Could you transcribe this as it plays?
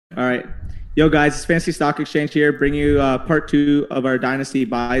All right. Yo, guys, it's Fantasy Stock Exchange here, bringing you part two of our Dynasty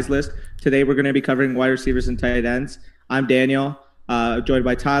buys list. Today, we're going to be covering wide receivers and tight ends. I'm Daniel, joined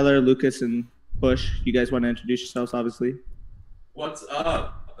by Tyler, Lucas, and Bush. You guys want to introduce yourselves, obviously? What's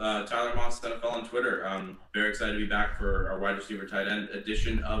up? Tyler Moss, NFL on Twitter. I'm very excited to be back for our wide receiver tight end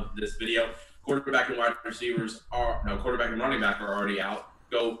edition of this video. Quarterback and running back are already out.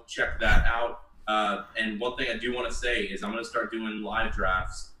 Go check that out. And one thing I do want to say is I'm going to start doing live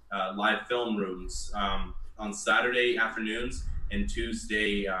drafts, live film rooms on Saturday afternoons and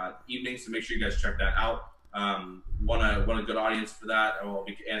Tuesday evenings. So make sure you guys check that out. Want a good audience for that. I'll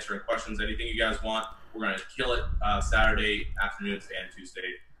be answering questions, anything you guys want. We're going to kill it Saturday afternoons and Tuesday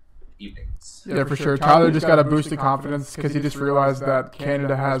evenings. Yeah, for sure. Tyler just got a boost of confidence because he just realized that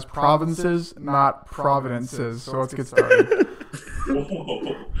Canada has provinces, not providences. So let's get started.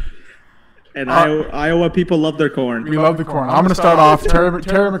 And Iowa people love their corn. We love the corn. I'm going to start off. Terry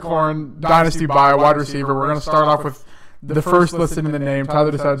McLaurin, Dynasty buy, wide receiver. We're going to start off with the first listed in the name.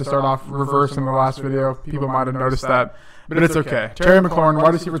 Tyler decided to start off reverse in the last video. People might have noticed that, but it's okay. Terry McLaurin,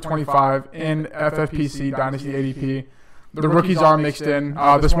 wide receiver 25 in FFPC Dynasty ADP. The rookies are mixed in.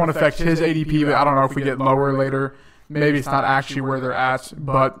 This won't affect his ADP, but I don't know if we get lower later. Maybe it's not actually where they're at,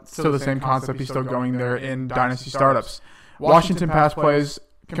 but still the same concept. He's still going there in Dynasty startups. Washington pass plays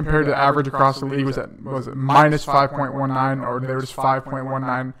compared to the average across the league was it minus 5.19, or they were just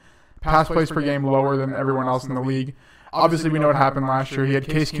 5.19 pass plays per game lower than everyone else in the league. Obviously, we know what happened last year. He had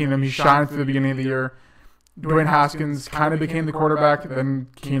Case Keenum. He shined through the beginning of the year. Dwayne Haskins kind of became the quarterback. Then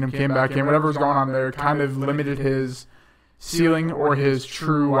Keenum came back in. Whatever was going on there kind of limited his ceiling or his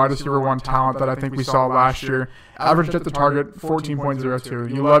true wide receiver one talent that I think we saw last year. Averaged at the target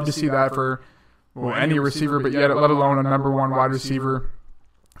 14.02. You love to see that for any receiver, but yet let alone a number one wide receiver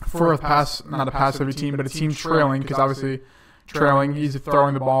for not a pass-heavy team, but a team trailing, because obviously trailing, he's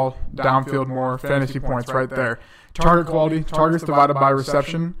throwing the ball downfield more, fantasy points right there. Target quality, targets divided by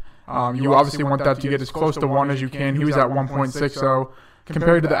reception. You obviously want that to get as close to 1 as you can. He was at 1.60.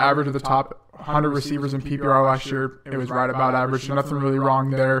 Compared to the average of the top 100 receivers in PPR last year, it was right about average, so nothing really wrong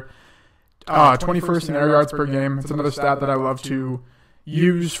there. 21st in air yards per game. It's another stat that I love to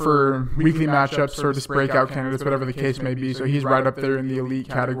use for weekly matchups or just breakout candidates, whatever the case may be. So he's right up there in the elite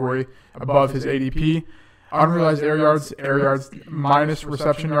category above his ADP. Unrealized air yards minus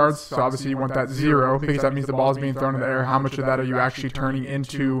reception yards. So obviously you want that 0 because that means the ball's being thrown in the air. How much of that are you actually turning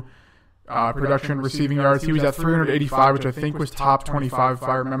into production receiving yards? He was at 385, which I think was top 25 if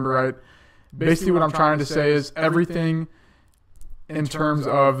I remember right. Basically what I'm trying to say is everything in terms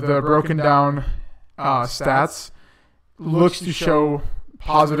of the broken down stats looks to show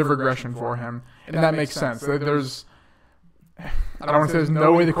positive regression for him. And that makes sense. I don't want to say there's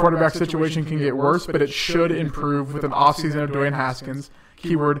no way the quarterback situation can get worse, but it should improve with an offseason of Dwayne Haskins.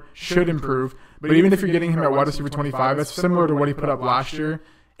 Keyword, should improve. But even if you're getting him at wide receiver 25, that's similar to what he put up last year.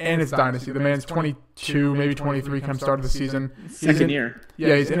 And it's Dynasty. The man's 22, maybe 23 come start of the season. Second year.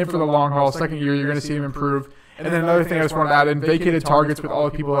 Yeah, he's in it for the long haul. Second year, you're going to see him improve. And then another thing I just wanted to add in, vacated targets with all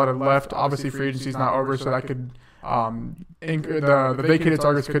the people that have left. Obviously, free agency is not over, so that could the vacated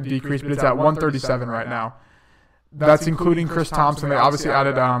targets could decrease, but it's at 137 right now. That's including Chris Thompson. They obviously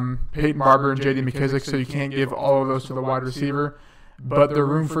added Peyton Barber and J.D. McKissick, so you can't give all of those to the wide receiver. But the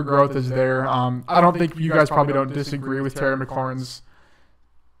room for growth is there. I don't think you guys probably don't disagree with Terry McLaurin's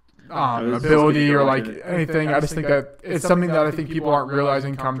ability or like anything. I just think that it's something that I think people aren't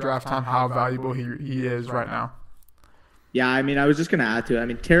realizing come draft time how valuable he is right now. Yeah, I mean, I was just going to add to it. I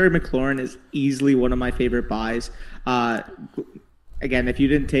mean, Terry McLaurin is easily one of my favorite buys. Again, if you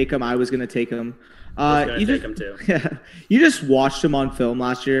didn't take him, I was going to take him. You take him too. Yeah, you just watched him on film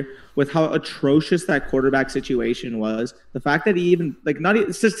last year with how atrocious that quarterback situation was. The fact that he even,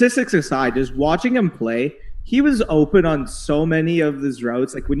 statistics aside, just watching him play, he was open on so many of his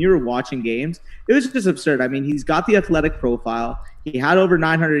routes. Like when you were watching games, it was just absurd. I mean, he's got the athletic profile. He had over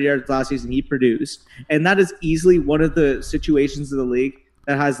 900 yards last season. He produced. And that is easily one of the situations of the league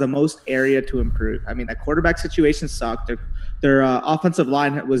that has the most area to improve. I mean, that quarterback situation sucked. Their offensive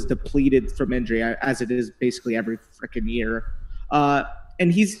line was depleted from injury, as it is basically every freaking year.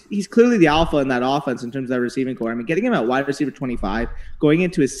 And he's clearly the alpha in that offense in terms of that receiving core. I mean, getting him at wide receiver 25, going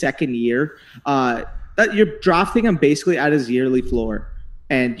into his second year, that you're drafting him basically at his yearly floor,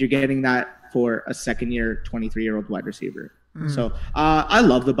 and you're getting that for a second-year, 23-year-old wide receiver. So I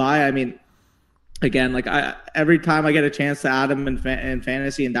love the buy. I mean, again, every time I get a chance to add him in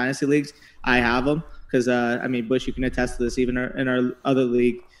fantasy and dynasty leagues, I have him because I mean, Bush, you can attest to this. Even in our other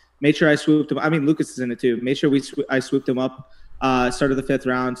league, made sure I swooped him. I mean, Lucas is in it too. Made sure I swooped him up start of the 5th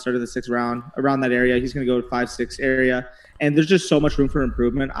round, start of the 6th round, around that area. He's going to go to 5-6 area. And there's just so much room for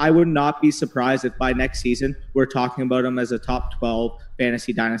improvement. I would not be surprised if by next season we're talking about him as a top 12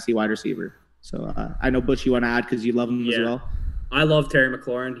 fantasy dynasty wide receiver. So I know, Butch, you want to add because you love him as well. I love Terry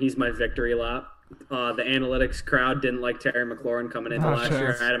McLaurin. He's my victory lap. The analytics crowd didn't like Terry McLaurin coming into last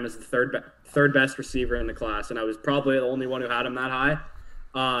year. I had him as the third best receiver in the class, and I was probably the only one who had him that high.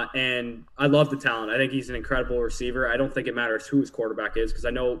 And I love the talent. I think he's an incredible receiver. I don't think it matters who his quarterback is because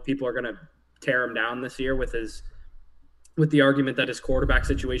I know people are going to tear him down this year with the argument that his quarterback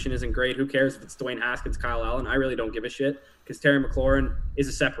situation isn't great. Who cares if it's Dwayne Haskins, Kyle Allen? I really don't give a shit because Terry McLaurin is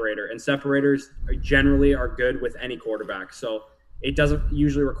a separator, and separators generally are good with any quarterback. So it doesn't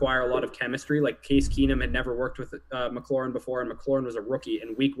usually require a lot of chemistry. Like Case Keenum had never worked with McLaurin before, and McLaurin was a rookie,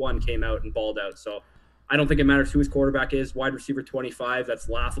 and week 1 came out and balled out. So I don't think it matters who his quarterback is. Wide receiver 25, that's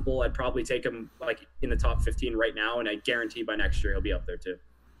laughable. I'd probably take him like in the top 15 right now, and I guarantee by next year he'll be up there too.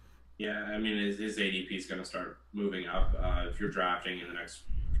 Yeah, I mean, his ADP is going to start moving up. If you're drafting in the next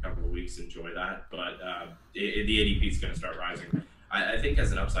couple of weeks, enjoy that. But the ADP is going to start rising. I think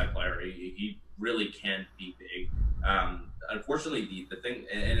as an upside player, he really can be big. Unfortunately, the thing,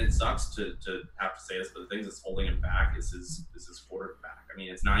 and it sucks to have to say this, but the thing that's holding him back is his quarterback. I mean,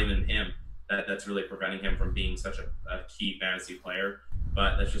 it's not even him that's really preventing him from being such a key fantasy player,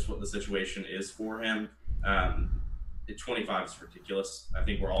 but that's just what the situation is for him. 25 is ridiculous. I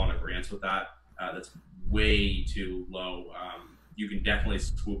think we're all in agreement with that. That's way too low. You can definitely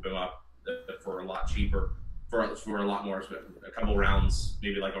swoop him up for a lot cheaper, for a lot more, a couple rounds,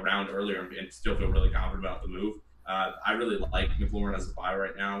 maybe like a round earlier, and still feel really confident about the move. I really like McLaurin as a buy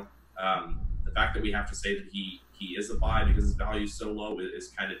right now. The fact that we have to say that he is a buy because his value is so low is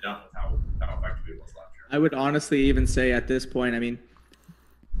kind of dumb with how effective he was last year. I would honestly even say at this point, I mean,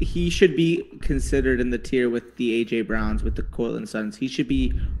 he should be considered in the tier with the AJ Browns, with the Cortland Sutton. He should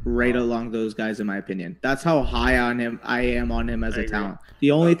be right along those guys, in my opinion. That's how high on him I am on him as a talent. The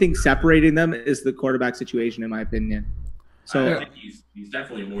only thing separating them is the quarterback situation, in my opinion. So I think he's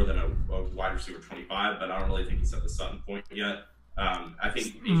definitely more than a wide receiver 25, but I don't really think he's at the Sutton point yet. I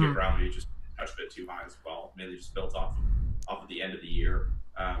think AJ Brown may just touch a bit too high as well. Mainly just built off of the end of the year.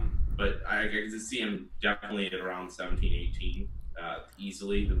 But I can see him definitely at around 17, 18.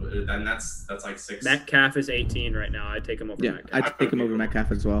 Easily, then that's like 6. Metcalf is 18 right now. I'd take him over Metcalf. I'd take him over Metcalf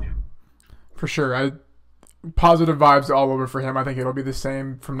as well. For sure. Positive vibes all over for him. I think it'll be the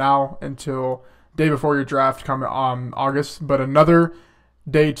same from now until day before your draft come August. But another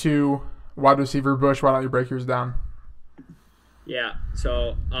day 2 wide receiver. Bush, why don't you break yours down? Yeah,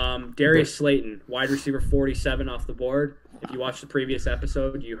 so Darius Slayton, wide receiver 47 off the board. If you watched the previous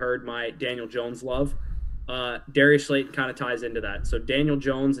episode, you heard my Daniel Jones love. Darius Slayton kind of ties into that. So Daniel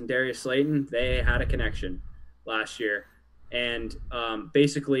Jones and Darius Slayton, they had a connection last year. And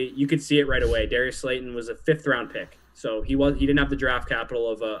basically, you could see it right away. Darius Slayton was a 5th-round pick. So he didn't have the draft capital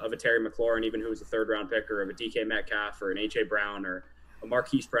of a Terry McLaurin, even who was a 3rd-round pick, or of a DK Metcalf, or an A.J. Brown, or a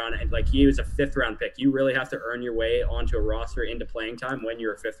Marquise Brown. And like, he was a 5th-round pick. You really have to earn your way onto a roster into playing time when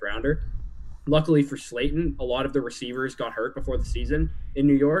you're a 5th-rounder. Luckily for Slayton, a lot of the receivers got hurt before the season in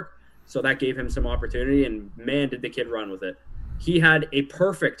New York. So that gave him some opportunity, and man, did the kid run with it. He had a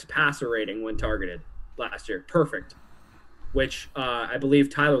perfect passer rating when targeted last year. Perfect. Which I believe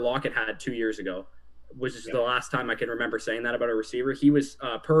Tyler Lockett had 2 years ago, which is the last time I can remember saying that about a receiver. He was,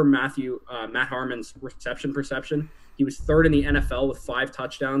 per Matt Harmon's reception perception, he was 3rd in the NFL with 5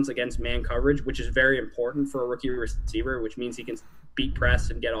 touchdowns against man coverage, which is very important for a rookie receiver, which means he can beat press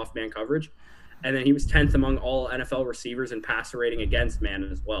and get off man coverage. And then he was 10th among all NFL receivers in passer rating against man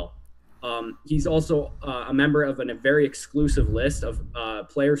as well. He's also a member of a very exclusive list of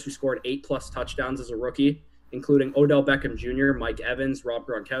players who scored 8+ touchdowns as a rookie, including Odell Beckham Jr., Mike Evans, Rob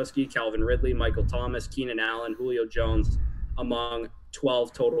Gronkowski, Calvin Ridley, Michael Thomas, Keenan Allen, Julio Jones, among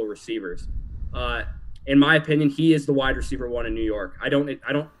 12 total receivers. In my opinion, he is the wide receiver 1 in New York. I don't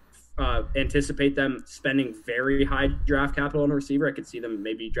anticipate them spending very high draft capital on a receiver. I could see them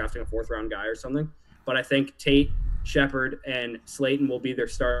maybe drafting a 4th-round guy or something. But I think Tate, Shepard, and Slayton will be their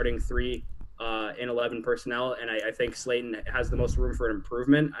starting 3 in 11 personnel, and I think Slayton has the most room for an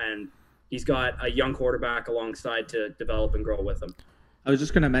improvement, and he's got a young quarterback alongside to develop and grow with him. I was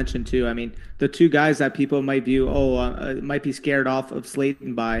just going to mention, too, I mean, the 2 guys that people might view, might be scared off of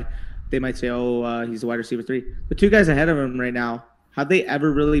Slayton by, they might say, he's a wide receiver 3. The 2 guys ahead of him right now, have they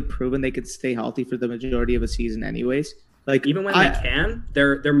ever really proven they could stay healthy for the majority of a season anyways? Like, even when they can,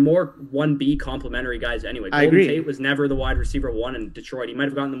 they're more 1B complementary guys anyway. I agree. Tate was never the wide receiver 1 in Detroit. He might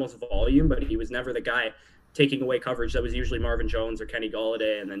have gotten the most volume, but he was never the guy taking away coverage. That was usually Marvin Jones or Kenny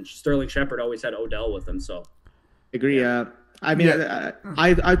Golladay, and then Sterling Shepard always had Odell with him. So, I agree. Yeah. I mean, Yeah.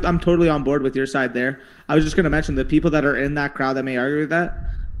 I'm totally on board with your side there. I was just going to mention the people that are in that crowd that may argue with that.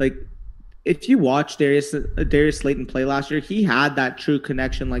 Like, if you watch Darius Slayton play last year, he had that true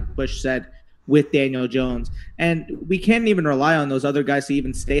connection, like Bush said, with Daniel Jones, and we can't even rely on those other guys to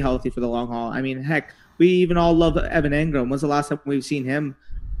even stay healthy for the long haul. I mean, heck, we even all love Evan Engram. When's the last time we've seen him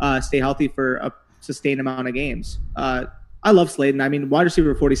stay healthy for a sustained amount of games? I love Slayton. I mean, wide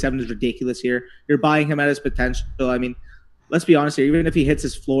receiver 47 is ridiculous here. You're buying him at his potential. I mean, let's be honest here. Even if he hits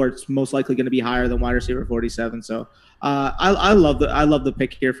his floor, it's most likely going to be higher than wide receiver 47. So I love the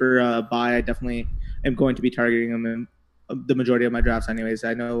pick here for buy. I definitely am going to be targeting him in the majority of my drafts, anyways.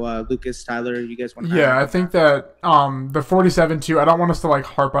 I know Lucas, Tyler, you guys want to? Yeah, I think that the 47 too. I don't want us to like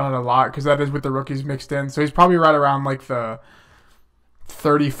harp on it a lot because that is with the rookies mixed in. So he's probably right around like the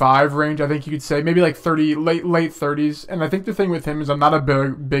 35 range, I think you could say, maybe like 30, late 30s. And I think the thing with him is I'm not a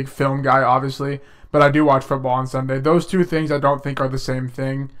big film guy, obviously, but I do watch football on Sunday. Those two things I don't think are the same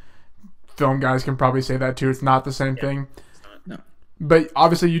thing. Film guys can probably say that too. It's not the same thing. No. But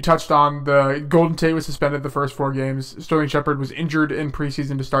obviously you touched on the Golden Tate was suspended the first 4 games. Sterling Shepard was injured in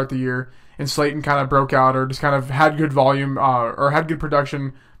preseason to start the year. And Slayton kind of broke out or just kind of had good volume or had good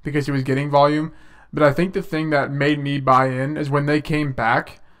production because he was getting volume. But I think the thing that made me buy in is when they came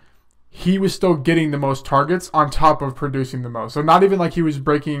back, he was still getting the most targets on top of producing the most. So not even like he was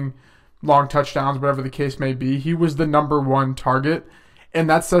breaking long touchdowns, whatever the case may be. He was the number 1 target. And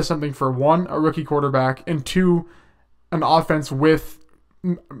that says something for 1, a rookie quarterback, and 2, an offense with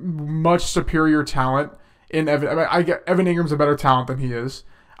much superior talent in Evan. I mean, Evan Ingram's a better talent than he is.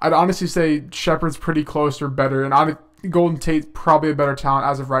 I'd honestly say Shepard's pretty close or better. And Golden Tate's probably a better talent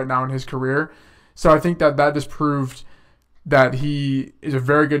as of right now in his career. So I think that just proved that he is a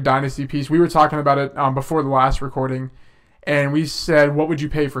very good dynasty piece. We were talking about it before the last recording, and we said, what would you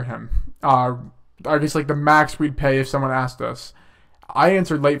pay for him? I guess like the max we'd pay if someone asked us. I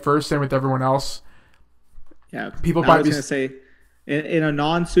answered late first, same with everyone else. Yeah, people I might was be going to say, in a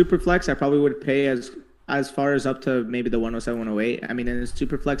non-super flex, I probably would pay as far as up to maybe the 107, 108. I mean, in a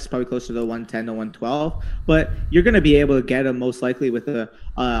super flex, probably closer to the 110 to 112. But you're going to be able to get him most likely with a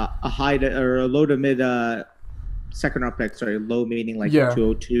high or a low to mid second round pick. Sorry, low meaning like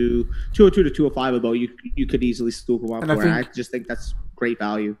 202 to 205 about. You could easily scoop him up for. I just think that's great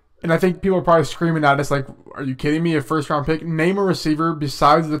value. And I think people are probably screaming at us like, are you kidding me? A first-round pick? Name a receiver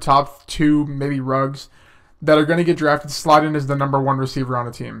besides the top 2, maybe Ruggs, that are going to get drafted, slide in as the number 1 receiver on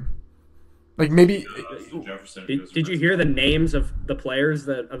a team. Like maybe. Did you hear the names of the players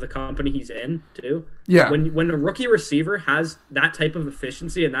of the company he's in too? Yeah. When a rookie receiver has that type of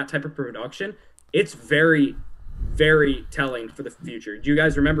efficiency and that type of production, it's very, very telling for the future. Do you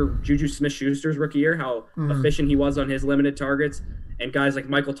guys remember Juju Smith-Schuster's rookie year? How efficient he was on his limited targets, and guys like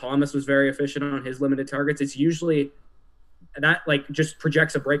Michael Thomas was very efficient on his limited targets. It's usually that like just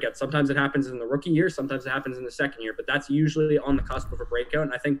projects a breakout. Sometimes it happens in the rookie year, sometimes it happens in the second year, but that's usually on the cusp of a breakout.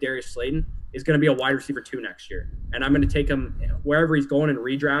 And I think Darius Slayton is going to be a wide receiver 2 next year. And I'm going to take him wherever he's going in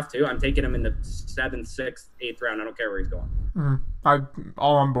redraft too. I'm taking him in the 7th, 6th, 8th round. I don't care where he's going. I'm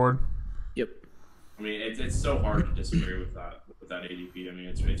all on board. Yep. I mean, it's so hard to disagree with that ADP. I mean,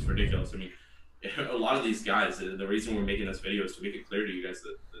 it's ridiculous. I mean, a lot of these guys, the reason we're making this video is to make it clear to you guys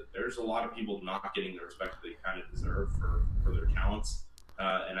that there's a lot of people not getting the respect they kind of deserve for their talents.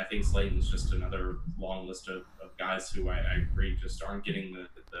 And I think Slayton's just another long list of guys who I agree just aren't getting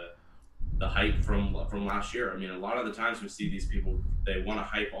the hype from last year. I mean, a lot of the times we see these people, they want to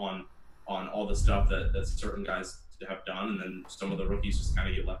hype on all the stuff that certain guys have done, and then some of the rookies just kind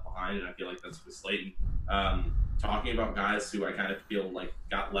of get left behind, and I feel like that's with Slayton. Talking about guys who I kind of feel like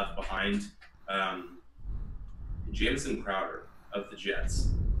got left behind, Jamison Crowder of the Jets.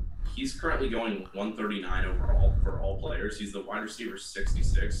 He's currently going 139 overall for all players. He's the wide receiver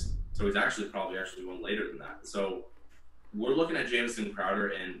 66, so he's probably going later than that. So we're looking at Jamison Crowder,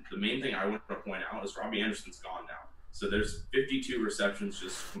 and the main thing I want to point out is Robbie Anderson's gone now. So there's 52 receptions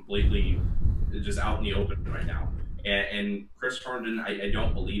just completely just out in the open right now. And Chris Herndon, I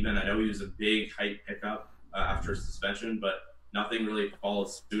don't believe in. I know he was a big hype pickup after suspension, but nothing really followed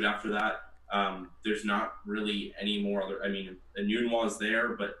suit after that. There's not really any more other. I mean, Enunwa is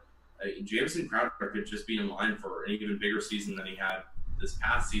there, but Jamison Crowder could just be in line for an even bigger season than he had this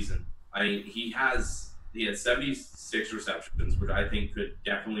past season. I mean, he had 76 receptions, which I think could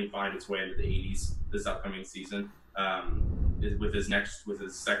definitely find its way into the 80s this upcoming season. With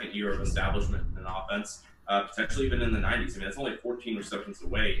his second year of establishment in offense, potentially even in the 90s. I mean, that's only 14 receptions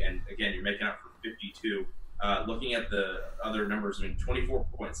away, and again, you're making up for 52. Looking at the other numbers, I mean,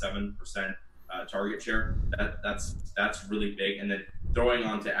 24.7% target share. That's really big. And then throwing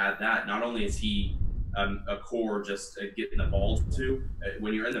on to add that, not only is he a core just getting the ball to.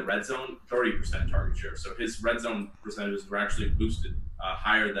 When you're in the red zone, 30% target share. So his red zone percentages were actually boosted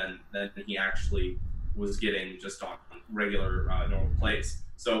higher than he actually was getting just on regular normal plays.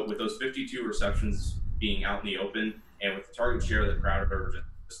 So with those 52 receptions being out in the open, and with the target share that Crowder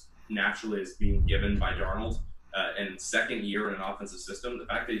just naturally is being given by Darnold, and second year in an offensive system, the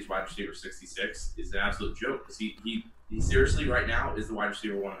fact that he's wide receiver 66 is an absolute joke, because he seriously right now is the wide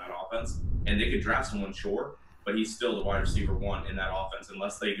receiver 1 in that offense, and they could draft someone, sure, but he's still the wide receiver 1 in that offense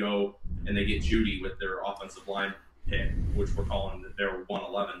unless they go and they get Judy with their offensive line pick, which we're calling their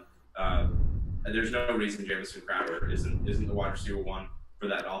 111. There's no reason Jamison Crowder isn't the wide receiver 1 for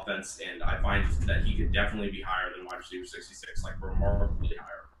that offense, and I find that he could definitely be higher than wide receiver 66, like remarkably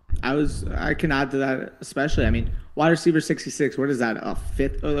higher. I can add to that, especially. I mean, wide receiver 66. What is that? A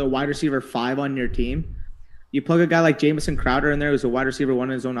fifth, or a wide receiver 5 on your team? You plug a guy like Jamison Crowder in there, who's a wide receiver 1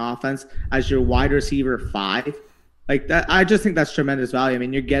 in his own offense, as your wide receiver 5. Like that, I just think that's tremendous value. I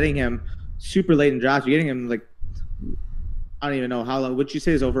mean, you're getting him super late in draft. You're getting him like, I don't even know how long. What you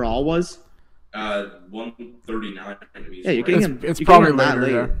say his overall was? 139. Yeah, you're getting him. It's probably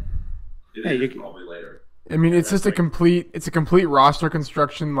later. Yeah. It is probably later. I mean, it's just a complete roster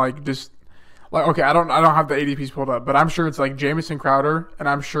construction. Okay, I don't have the ADPs pulled up, but I'm sure it's like Jamison Crowder, and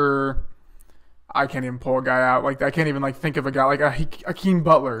I'm sure I can't even pull a guy out. Like, I can't even think of a guy like Hakeem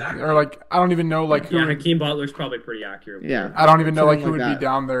Butler, or I don't even know who. Yeah, Hakeem Butler's probably pretty accurate. Yeah, I don't even know who would be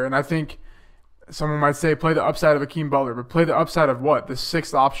down there, and I think someone might say play the upside of Hakeem Butler, but play the upside of what? The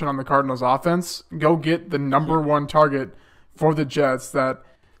 6th option on the Cardinals offense. Go get the number 1 target for the Jets. That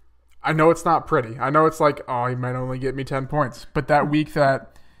I know it's not pretty. I know it's he might only get me 10 points, but that week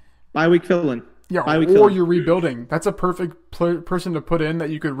bye week fill-in. Yeah, or you're rebuilding. That's a perfect person to put in that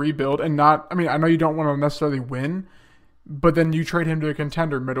you could rebuild and not. I mean, I know you don't want to necessarily win, but then you trade him to a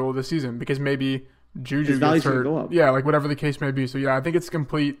contender middle of the season because maybe Juju gets hurt. Yeah, whatever the case may be. So yeah, I think it's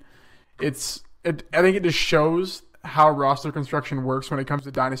complete. I think it just shows how roster construction works when it comes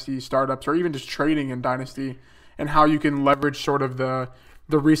to Dynasty startups or even just trading in Dynasty, and how you can leverage sort of the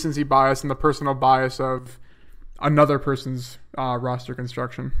recency bias and the personal bias of another person's roster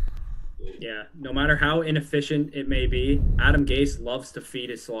construction. Yeah, no matter how inefficient it may be, Adam Gase loves to feed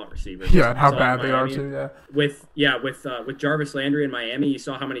his slot receivers. Yeah, and how bad they are too. Yeah, with Jarvis Landry in Miami, you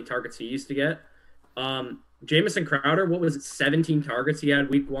saw how many targets he used to get. Jamison Crowder, what was it, 17 targets he had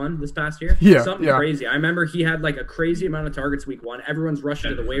week 1 this past year? Yeah, something crazy. I remember he had a crazy amount of targets week 1. Everyone's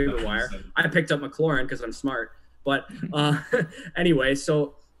rushing to the waiver wire. I picked up McLaurin because I'm smart. But anyway,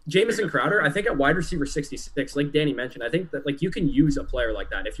 so Jamison Crowder, I think at wide receiver 66, like Danny mentioned, I think that you can use a player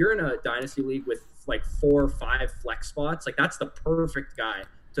like that. If you're in a dynasty league with 4 or 5 flex spots, that's the perfect guy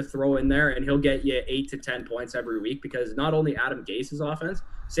to throw in there, and he'll get you 8 to 10 points every week, because not only Adam Gase's offense,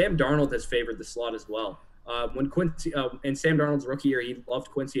 Sam Darnold has favored the slot as well. When Quincy in Sam Darnold's rookie year, he loved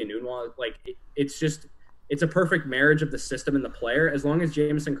Quincy Enunwa. It's a perfect marriage of the system and the player. As long as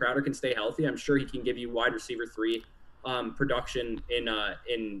Jamison Crowder can stay healthy, I'm sure he can give you wide receiver 3 production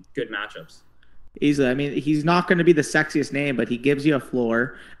in good matchups. Easily. I mean, he's not going to be the sexiest name, but he gives you a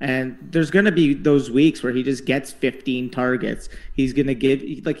floor. And there's going to be those weeks where he just gets 15 targets. He's going to give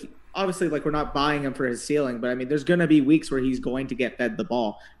obviously, we're not buying him for his ceiling, but I mean, there's going to be weeks where he's going to get fed the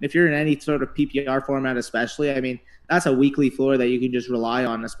ball. And if you're in any sort of PPR format, especially, I mean, that's a weekly floor that you can just rely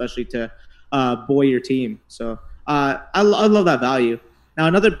on, especially to buoy your team. So I love that value. Now,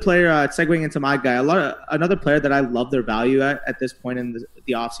 another player, segueing into my guy, another player that I love their value at this point in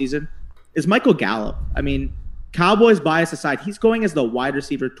the offseason is Michael Gallup. I mean, Cowboys bias aside, he's going as the wide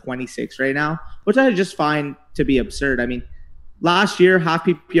receiver 26 right now, which I just find to be absurd. I mean, last year, half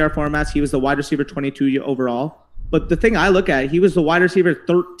PPR formats, he was the wide receiver 22 overall. But the thing I look at, he was the wide receiver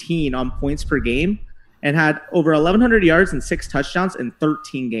 13 on points per game and had over 1,100 yards and 6 touchdowns in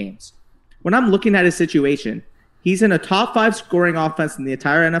 13 games. When I'm looking at his situation, he's in a top 5 scoring offense in the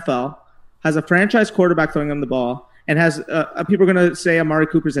entire NFL, has a franchise quarterback throwing him the ball, and has people are going to say Amari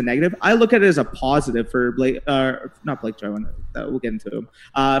Cooper's a negative. I look at it as a positive for not Blake Jarwin. We'll get into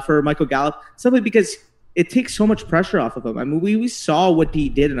him. For Michael Gallup, simply because it takes so much pressure off of him. I mean, we saw what he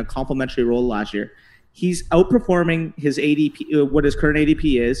did in a complimentary role last year. He's outperforming his ADP, what his current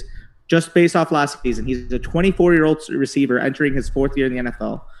ADP is, just based off last season. He's a 24-year-old receiver entering his 4th year in the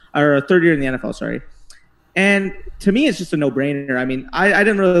NFL, or 3rd year in the NFL, sorry. And to me, it's just a no-brainer. I mean, I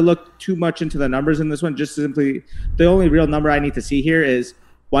didn't really look too much into the numbers in this one. Just simply, the only real number I need to see here is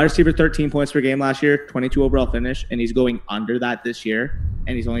wide receiver 13 points per game last year, 22 overall finish, and he's going under that this year,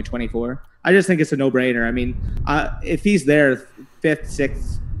 and he's only 24. I just think it's a no-brainer. I mean, if he's there 5th,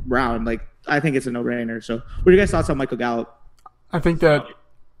 6th round, I think it's a no-brainer. So what are your guys' thoughts on Michael Gallup? I think that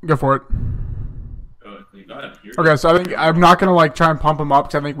 – go for it. Go ahead. Okay, so I think I'm not going to like try and pump him up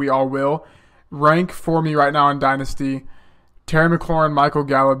because I think we all will. Rank for me right now in Dynasty, Terry McLaurin, Michael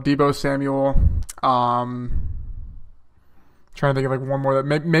Gallup, Deebo Samuel. Trying to think of like one more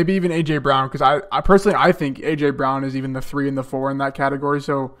that maybe even AJ Brown, because I personally I think AJ Brown is even the 3 and the 4 in that category.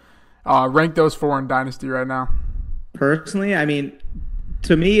 So rank those 4 in Dynasty right now. Personally, I mean,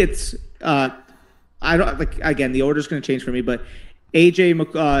 to me it's I don't like, again, the order's going to change for me, but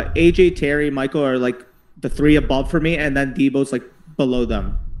AJ, Terry, Michael are like the 3 above for me, and then Debo's like below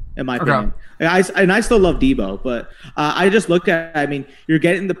them, in my opinion. I still love Debo, but I just look at, I mean, you're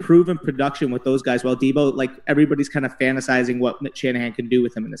getting the proven production with those guys, while Debo, like, everybody's kind of fantasizing what Shanahan can do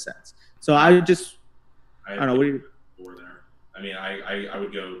with him in a sense. So I don't know. What do you? There. I mean, I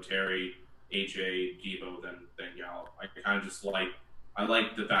would go Terry, AJ, Debo, then Gallup. I kind of just like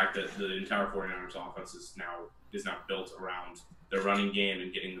the fact that the entire 49ers offense is now built around their running game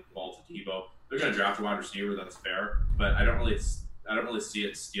and getting the ball to Debo. They're going to draft a wide receiver, that's fair, but I don't really see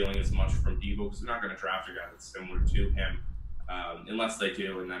it stealing as much from Debo because they're not going to draft a guy that's similar to him, unless they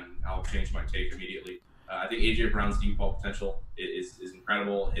do, and then I'll change my take immediately. I think AJ Brown's deep ball potential is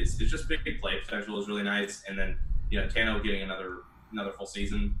incredible. His just big play potential is really nice, and then Tano getting another full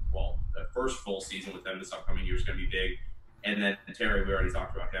season. Well, the first full season with them this upcoming year is going to be big, and then Terry, we already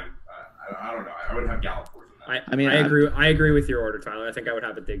talked about him. I don't know. I would have Gallup for him. I agree with your order, Tyler. I think I would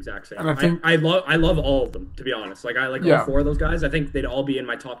have it the exact same. And I love all of them, to be honest. Like I like all 4 of those guys. I think they'd all be in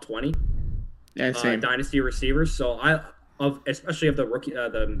my top 20. Yeah, same. Dynasty receivers. So especially of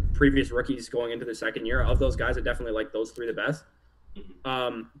the previous rookies going into the second year, of those guys, I definitely like those 3 the best.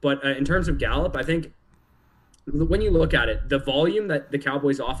 But in terms of Gallup, I think when you look at it, the volume that the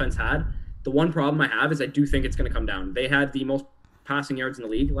Cowboys offense had, the one problem I have is I do think it's going to come down. They had the most passing yards in the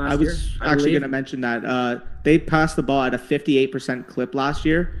league last year. I was actually going to mention that. They passed the ball at a 58% clip last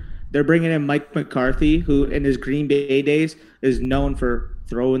year. They're bringing in Mike McCarthy, who in his Green Bay days is known for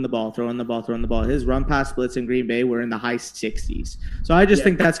throwing the ball. His run pass splits in Green Bay were in the high 60s. So I just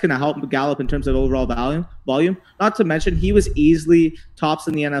think that's going to help Gallup in terms of overall volume. Not to mention, he was easily tops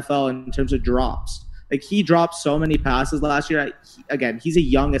in the NFL in terms of drops. Like, he dropped so many passes last year. Again, he's a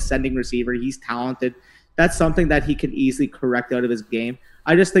young ascending receiver. He's talented. That's something that he can easily correct out of his game.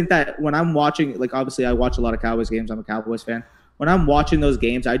 I just think that when I'm watching, like, obviously I watch a lot of Cowboys games. I'm a Cowboys fan. When I'm watching those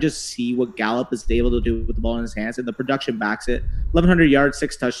games, I just see what Gallup is able to do with the ball in his hands, and the production backs it. 1,100 yards,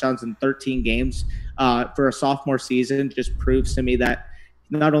 6 touchdowns in 13 games for a sophomore season just proves to me that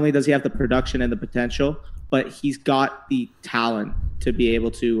not only does he have the production and the potential, but he's got the talent to be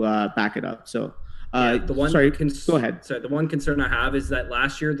able to back it up. So, go ahead. So the one concern I have is that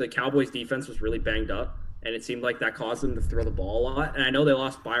last year the Cowboys defense was really banged up, and it seemed like that caused them to throw the ball a lot. And I know they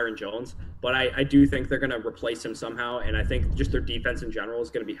lost Byron Jones, but I do think they're going to replace him somehow. And I think just their defense in general is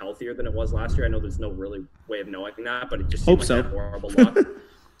going to be healthier than it was last year. I know there's no really way of knowing that, but it just seems like horrible luck.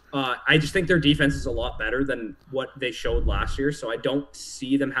 I just think their defense is a lot better than what they showed last year. So I don't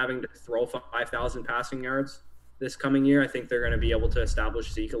see them having to throw 5,000 passing yards this coming year. I think they're going to be able to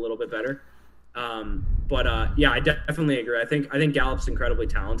establish Zeke a little bit better. I definitely agree. I think Gallup's incredibly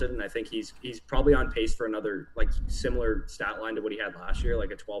talented, and I think he's probably on pace for another like similar stat line to what he had last year,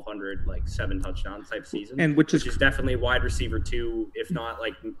 like a 1,200 like 7 touchdown type season, and which is definitely wide receiver 2, if not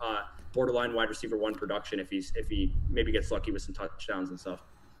like borderline wide receiver 1 production if he maybe gets lucky with some touchdowns and stuff.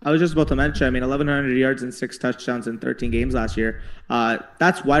 I was just about to mention, I mean, 1,100 yards and 6 touchdowns in 13 games last year.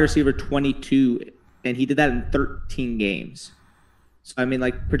 That's wide receiver 22, and he did that in 13 games. So, I mean,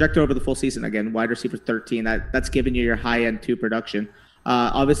 like, projected over the full season, again, wide receiver 13, that's giving you your high-end 2 production.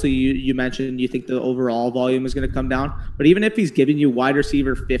 Obviously, you mentioned you think the overall volume is going to come down. But even if he's giving you wide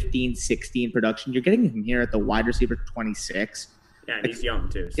receiver 15, 16 production, you're getting him here at the wide receiver 26. Yeah, and he's young,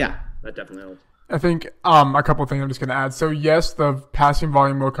 too. So yeah. That definitely helps. I think a couple of things I'm just going to add. So, yes, the passing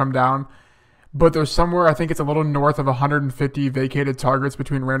volume will come down. But there's somewhere, I think it's a little north of 150 vacated targets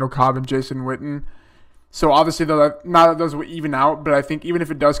between Randall Cobb and Jason Witten. So, obviously, not that those will even out, but I think even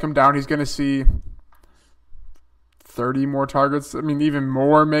if it does come down, he's going to see 30 more targets. I mean, even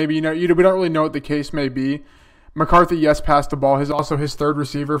more maybe. We don't really know what the case may be. McCarthy, yes, passed the ball. His third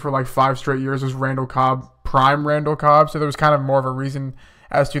receiver for like 5 straight years was Randall Cobb, prime Randall Cobb. So, there was kind of more of a reason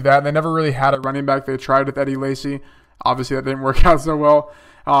as to that. And they never really had a running back. They tried with Eddie Lacy. Obviously, that didn't work out so well.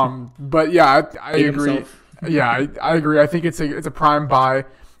 But, yeah, I agree. Yeah, I agree. I think it's a prime buy.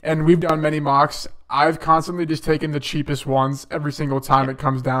 And we've done many mocks. I've constantly just taken the cheapest ones every single time it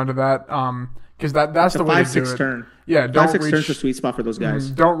comes down to that, because that's the way to do it. 5-6 turn. Yeah, don't 5-6 reach. turn's the sweet spot for those guys.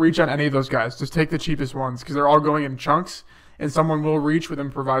 Don't reach on any of those guys. Just take the cheapest ones because they're all going in chunks, and someone will reach with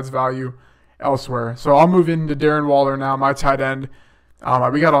them provides value elsewhere. So I'll move into Darren Waller now, my tight end.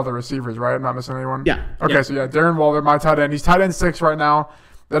 We got all the receivers, right? I'm not missing anyone? Yeah. Okay, yeah. so yeah, Darren Waller, my tight end. He's tight end 6 right now.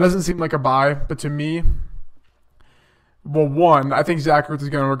 That doesn't seem like a buy, but to me, well, one, I think Zach Ertz is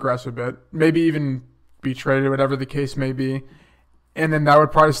going to regress a bit. Maybe even be traded, whatever the case may be. And then that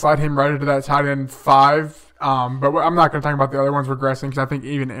would probably slide him right into that tight end 5. But I'm not going to talk about the other ones regressing because I think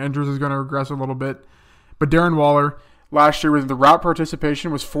even Andrews is going to regress a little bit. But Darren Waller, last year with the route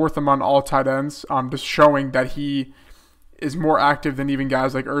participation, was 4th among all tight ends, just showing that he is more active than even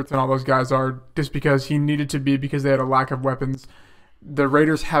guys like Ertz and all those guys are, just because he needed to be because they had a lack of weapons. The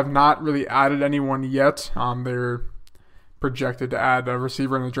Raiders have not really added anyone yet. They're projected to add a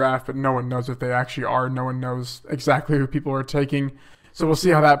receiver in the draft, but no one knows if they actually are. No one knows exactly who people are taking. So we'll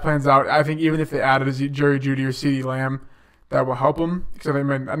see how that plans out. I think even if they added a Jerry Jeudy or CeeDee Lamb, that will help them. Because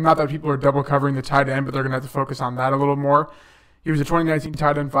not that people are double covering the tight end, but they're going to have to focus on that a little more. He was a 2019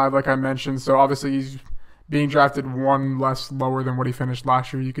 tight end 5, like I mentioned, so obviously he's being drafted one less lower than what he finished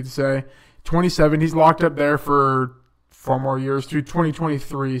last year, you could say. 27, he's locked up there for 4 more years through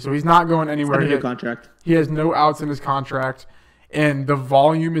 2023, so he's not going anywhere. He has contract. He has no outs in his contract, and the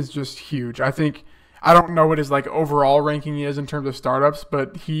volume is just huge. I don't know what his overall ranking is in terms of startups,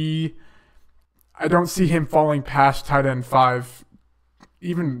 but I don't see him falling past tight end 5,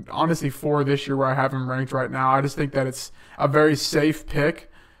 even honestly 4 this year where I have him ranked right now. I just think that it's a very safe pick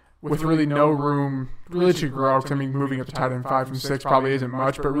with really no room really to grow. I mean, moving up to tight end 5 from 6 probably isn't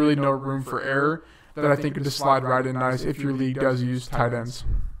much, but really no room for error that I think could just slide right in nice if your league does use tight ends.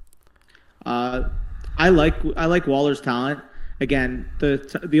 I like Waller's talent. Again,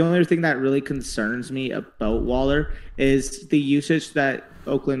 the only thing that really concerns me about Waller is the usage that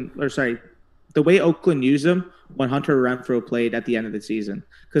the way Oakland used him when Hunter Renfrow played at the end of the season.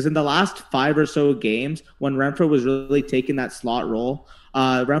 Because in the last 5 or so games, when Renfrow was really taking that slot role,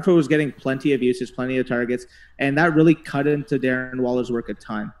 Renfrow was getting plenty of usage, plenty of targets, and that really cut into Darren Waller's work a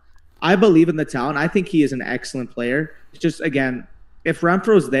ton. I believe in the talent. I think he is an excellent player. It's just, again, if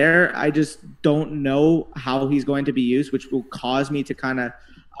Renfro's there, I just don't know how he's going to be used, which will cause me to kind of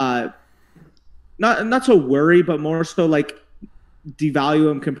not so worry, but more so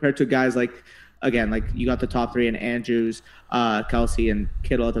devalue him compared to guys like you got the top 3 in Andrews, Kelsey, and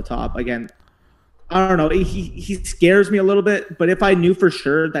Kittle at the top. Again, I don't know. He scares me a little bit, but if I knew for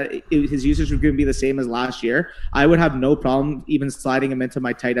sure that his usage was going to be the same as last year, I would have no problem even sliding him into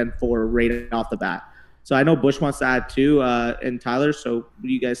my tight end 4 right off the bat. So I know Bush wants to add 2, and Tyler. So what are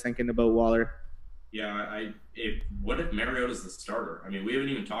you guys thinking about Waller? Yeah, what if Mariota's the starter? I mean, we haven't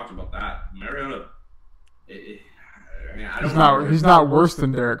even talked about that. Mariota, He's not worse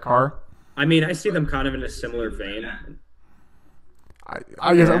than Derek Carr. I mean, I see them kind of in a similar vein.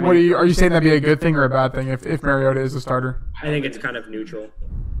 I guess. What are you saying that'd be a good thing or a bad thing if Mariota is the starter? I think it's kind of neutral.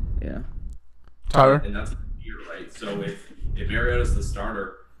 Yeah. Tyler? And that's you're right. So if Mariota's the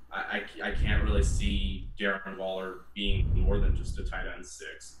starter, I can't really see Darren Waller being more than just a tight end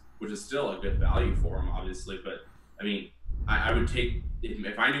 6, which is still a good value for him, obviously. But I mean, I would take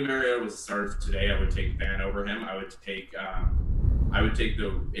if I knew Mariota was the starter today, I would take Van over him. I would take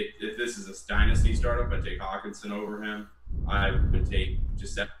if this is a Dynasty startup, I'd take Hawkinson over him. I would take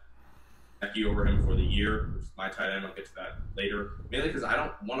Giuseppe over him for the year, which is my tight end. I'll get to that later. Mainly because I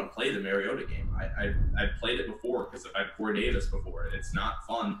don't want to play the Mariota game. I've played it before because I've had Corey Davis before. It's not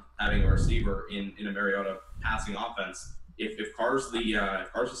fun having a receiver in a Mariota passing offense. If Carr's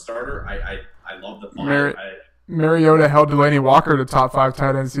the starter, I love the fun. Mariota held Delaney Walker to top 5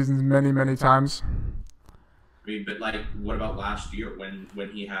 tight end seasons many, many times. I mean, but what about last year when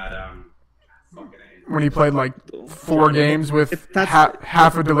he had when he played 4 games with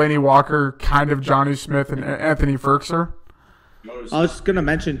half of Delaney Walker, kind of Jonnu Smith and Anthony Ferkser? I was going to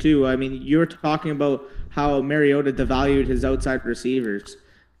mention too. I mean, you were talking about how Mariota devalued his outside receivers.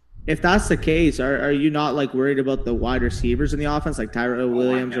 If that's the case, are you not worried about the wide receivers in the offense, like Tyrell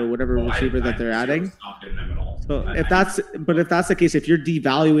Williams or whatever receiver that they're adding? So if that's the case, if you're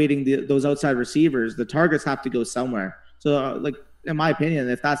devaluating those outside receivers, the targets have to go somewhere. So in my opinion,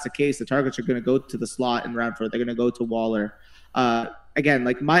 if that's the case, the targets are going to go to the slot in Renfrow. They're going to go to Waller.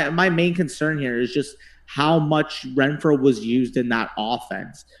 Again, my main concern here is just how much Renfrow was used in that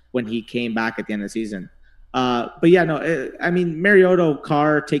offense when he came back at the end of the season. But yeah, no, I mean, Mariota,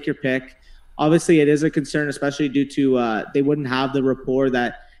 Carr, take your pick. Obviously, it is a concern, especially due to they wouldn't have the rapport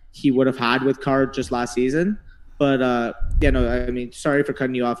that he would have had with Carr just last season. But yeah, no, I mean, sorry for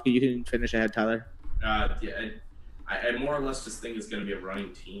cutting you off. You can finish ahead, Tyler. Yeah, I more or less just think it's going to be a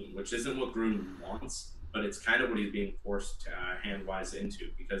running team, which isn't what Gruden wants, but it's kind of what he's being forced hand-wise into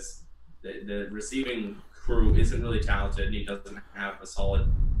because the receiving crew isn't really talented and he doesn't have a solid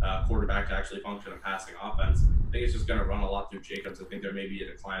quarterback to actually function a passing offense. I think it's just going to run a lot through Jacobs. I think there may be a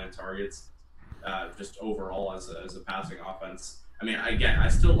decline in targets just overall as a passing offense. I mean, again, I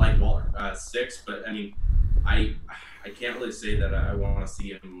still like Waller 6, but I mean, I can't really say that I want to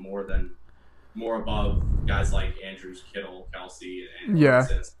see him more above guys like Andrews, Kittle, Kelsey, and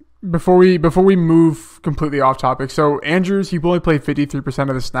Assist. Before we move completely off topic, so Andrews, he will only play 53%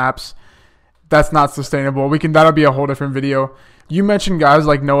 of the snaps. That's not sustainable. That'll be a whole different video. You mentioned guys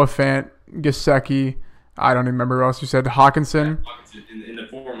like Noah Fant, Gesicki, I don't even remember who else you said, Hawkinson. In the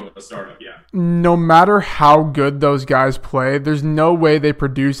form of a startup, yeah. No matter how good those guys play, there's no way they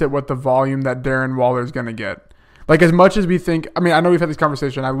produce at what the volume that Darren Waller is going to get. Like, as much as we think, I mean, I know we've had this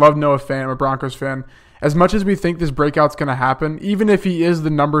conversation. I love Noah Fant. I'm a Broncos fan. As much as we think this breakout's going to happen, even if he is the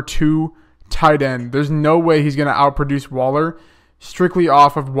number 2 tight end, there's no way he's going to outproduce Waller strictly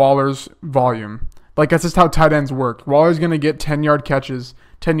off of Waller's volume. Like, that's just how tight ends work. Waller's going to get 10-yard catches,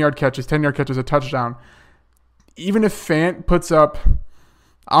 a touchdown. Even if Fant puts up,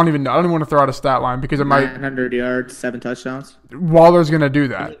 I don't even want to throw out a stat line because it might 900 yards, 7 touchdowns. Waller's going to do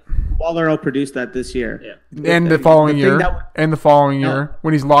that. Waller will produce that this year. Yeah. And the following year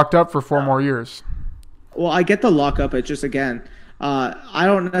when he's locked up for 4 more years. Well, I get the lockup. It's just, again, I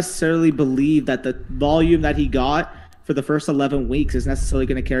don't necessarily believe that the volume that he got for the first 11 weeks is necessarily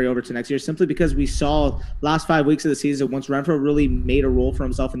going to carry over to next year, simply because we saw last 5 weeks of the season, once Renfrow really made a role for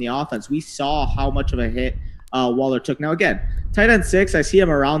himself in the offense, we saw how much of a hit Waller took. Now, again, tight end 6, I see him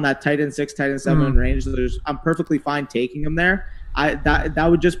around that tight end 6, tight end 7 range. So I'm perfectly fine taking him there. That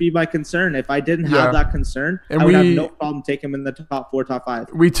would just be my concern. If I didn't have that concern, I would have no problem taking him in the top 4, top 5.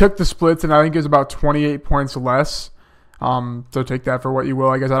 We took the splits, and I think it was about 28 points less. So take that for what you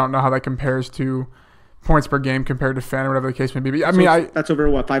will. I guess I don't know how that compares to points per game compared to fan or whatever the case may be. But, that's over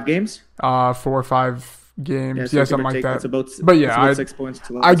what, 5 games? 4 or 5 games, something like that. But yeah, 6 points.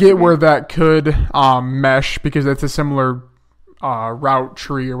 I get where that could mesh because it's a similar route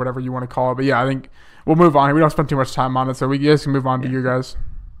tree or whatever you want to call it. But yeah, I think we'll move on. We don't spend too much time on it, so we guys can move on to you guys.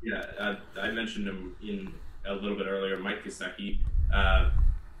 Yeah, I mentioned him in a little bit earlier, Mike Gesicki. I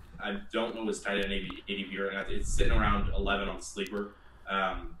don't know his tight end ADP right now. It's sitting around 11 on Sleeper.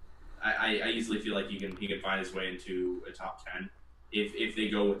 I easily feel like he can find his way into a top 10 if they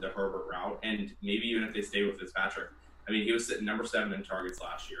go with the Herbert route, and maybe even if they stay with Fitzpatrick. I mean, he was sitting number 7 in targets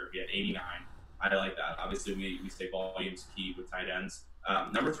last year. He had 89. I like that. Obviously, we say volume's key with tight ends.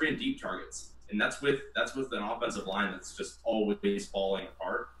 Number 3 in deep targets, and that's with an offensive line that's just always falling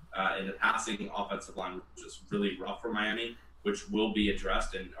apart. And the passing offensive line was just really rough for Miami, which will be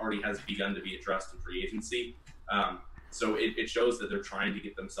addressed and already has begun to be addressed in free agency. So it shows that they're trying to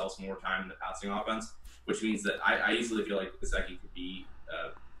get themselves more time in the passing offense, which means that I easily feel like Gesicki could be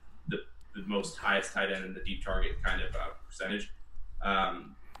the most highest tight end in the deep target kind of percentage.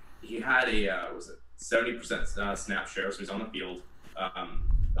 He had a 70% snap share, so he's on the field.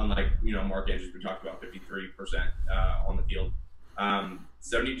 Unlike Mark Andrews, we talked about 53% on the field.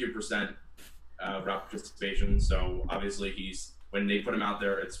 72% route participation. So obviously when they put him out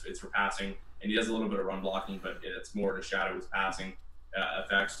there, it's for passing. And he does a little bit of run blocking, but it's more to shadow his passing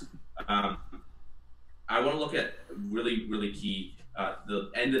effects. I want to look at really, really key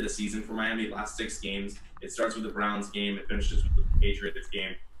the end of the season for Miami. Last 6 games. It starts with the Browns game. It finishes with the Patriots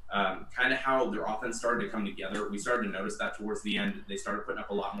game. Kind of how their offense started to come together. We started to notice that towards the end. They started putting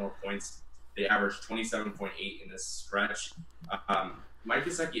up a lot more points. They averaged 27.8 in this stretch. Mike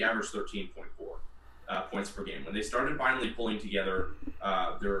Gesicki averaged 13.4. Points per game. When they started finally pulling together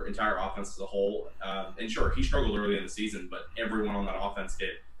their entire offense as a whole, and sure, he struggled early in the season, but everyone on that offense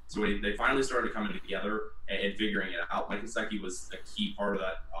did. So they finally started coming together and figuring it out. Mike Gesicki was a key part of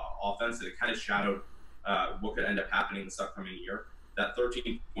that offense, and it kind of shadowed what could end up happening this upcoming year. That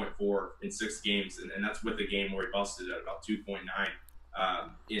 13.4 in 6 games, and that's with the game where he busted at about 2.9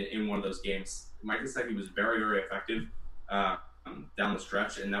 in one of those games. Mike Gesicki was very, very effective down the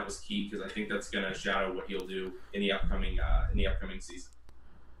stretch, and that was key because I think that's going to shadow what he'll do in the upcoming season.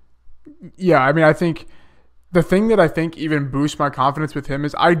 Yeah, I mean, I think the thing that I think even boosts my confidence with him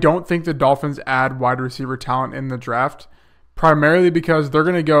is I don't think the Dolphins add wide receiver talent in the draft, primarily because they're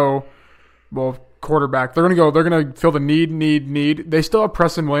going to go, quarterback. They're going to fill the need. They still have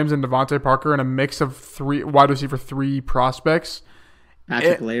Preston Williams and Devontae Parker and a mix of wide receiver 3 prospects.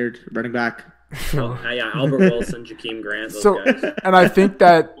 Patrick Laird, running back. Albert Wilson, Jakeem Grant, those guys. And I think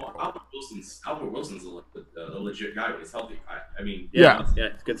that Albert Wilson's a legit guy when he's healthy. I mean, yeah,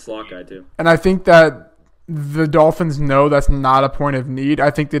 good slot guy too. And I think that the Dolphins know that's not a point of need.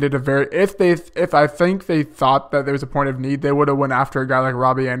 I think they did if I think they thought that there was a point of need, they would have went after a guy like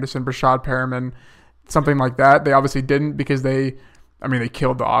Robbie Anderson, Brashad Perriman, something like that. They obviously didn't because they I mean, they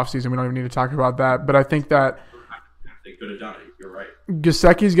killed the offseason. We don't even need to talk about that. But I think that they could have done it. You're right.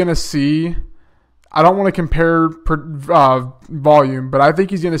 Gesicki's going to see – I don't want to compare volume, but I think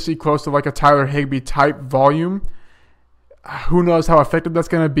he's going to see close to like a Tyler Higbee type volume. Who knows how effective that's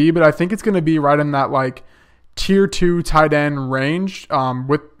going to be, but I think it's going to be right in that like tier 2 tight end range.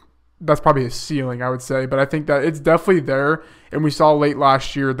 That's probably a ceiling, I would say, but I think that it's definitely there. And we saw late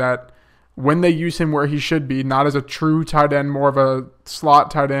last year that when they use him where he should be, not as a true tight end, more of a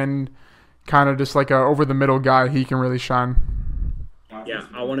slot tight end, kind of just like a over the middle guy, he can really shine. Yeah,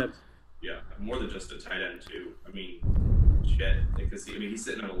 I want to. Yeah, more than just a tight end too. I mean, shit. Because he's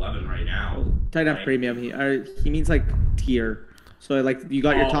sitting at 11 right now. Tight end premium. He means like tier. So like you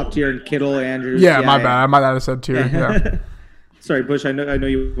got your top tier in Kittle, Andrews. Yeah, my bad. I might have said tier. Yeah. Sorry, Bush. I know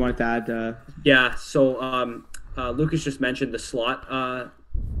you wanted to add. Yeah. So Lucas just mentioned the slot.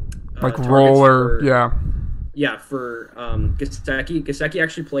 Like roller. Yeah. Yeah, for Gesicki. Gesicki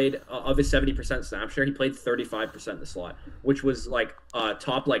actually played, of his 70% snap share, he played 35% in the slot, which was like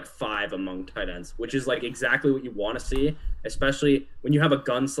top like 5 among tight ends, which is like exactly what you want to see, especially when you have a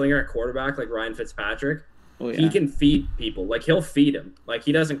gunslinger at quarterback like Ryan Fitzpatrick. Oh, yeah. He can feed people. Like, he'll feed him. Like,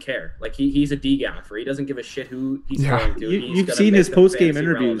 he doesn't care. Like, he's a D-gaffer. He doesn't give a shit who he's going to. You've seen his post-game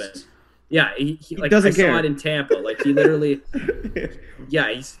interviews. Relevant. Yeah, he doesn't care. I saw it in Tampa. Like, he literally,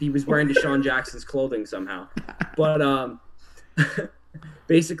 yeah, he was wearing Deshaun Jackson's clothing somehow. But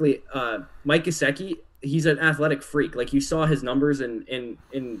basically, Mike Gesicki, he's an athletic freak. Like, you saw his numbers in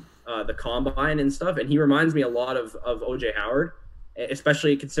the combine and stuff, and he reminds me a lot of O.J. Howard,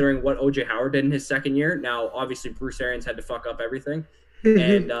 especially considering what O.J. Howard did in his second year. Now, obviously, Bruce Arians had to fuck up everything.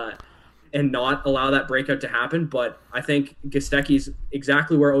 And not allow that breakout to happen. But I think Gesicki's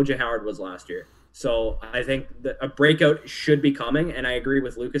exactly where O.J. Howard was last year. So I think that a breakout should be coming. And I agree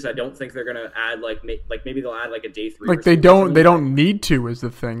with Lucas. I don't think they're going to add maybe they'll add like a day 3. Like they don't need to is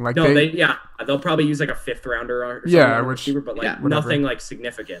the thing. Like no, they'll probably use like a 5th rounder or something receiver, but like nothing like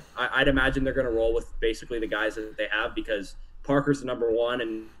significant. I'd imagine they're going to roll with basically the guys that they have because Parker's the number 1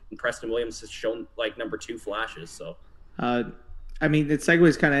 and Preston Williams has shown like number 2 flashes. So. I mean, it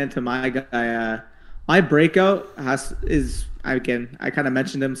segues kind of into my guy. My breakout is I kind of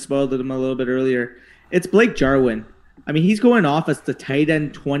mentioned him, spoiled him a little bit earlier. It's Blake Jarwin. I mean, he's going off as the tight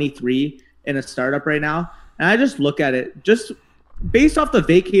end 23 in a startup right now. And I just look at it, just based off the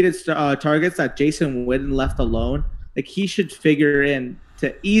vacated targets that Jason Witten left alone, like he should figure in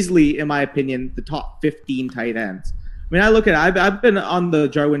to easily, in my opinion, the top 15 tight ends. I mean, I look at it, I've been on the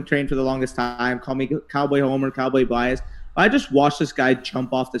Jarwin train for the longest time. Call me Cowboy Homer, Cowboy Bias. I just watched this guy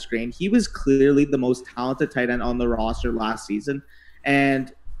jump off the screen. He was clearly the most talented tight end on the roster last season.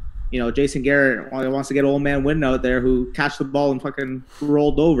 And, Jason Garrett wants to get old man Witten out there who catched the ball and fucking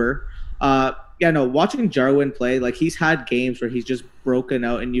rolled over. Watching Jarwin play, like he's had games where he's just broken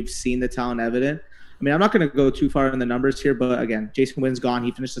out and you've seen the talent evident. I mean, I'm not going to go too far in the numbers here, but again, Jason Witten's gone.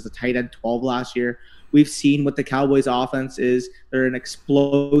 He finished as a tight end 12 last year. We've seen what the Cowboys offense is. They're an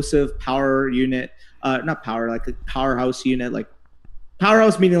explosive power unit. Not power, like a powerhouse unit, like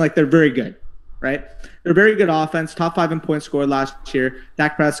powerhouse meaning like they're very good, right? They're very good offense, top 5 in points scored last year.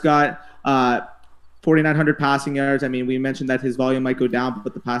 Dak Prescott, 4,900 passing yards. I mean, we mentioned that his volume might go down,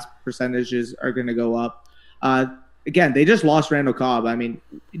 but the pass percentages are going to go up. Again, they just lost Randall Cobb. I mean,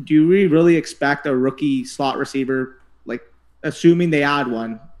 do we really expect a rookie slot receiver, like assuming they add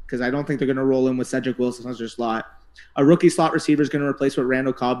one, because I don't think they're going to roll in with Cedric Wilson as their slot. A rookie slot receiver is going to replace what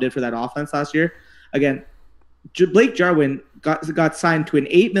Randall Cobb did for that offense last year. Again, Blake Jarwin got signed to an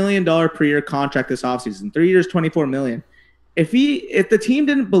 $8 million per year contract this offseason, 3 years, $24 million. If the team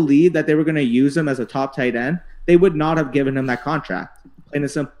didn't believe that they were going to use him as a top tight end, they would not have given him that contract, plain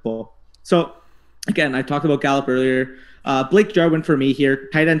and simple. So, again, I talked about Gallup earlier. Blake Jarwin for me here,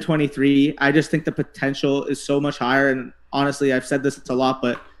 tight end 23. I just think the potential is so much higher. And honestly, I've said this a lot,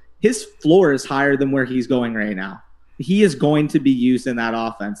 but his floor is higher than where he's going right now. He is going to be used in that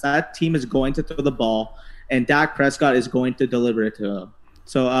offense. That team is going to throw the ball, and Dak Prescott is going to deliver it to him.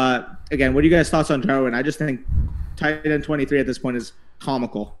 So, again, what are you guys' thoughts on Jarwin? I just think tight end 23 at this point is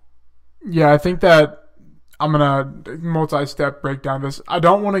comical. Yeah, I think that I'm going to multi-step break down this. I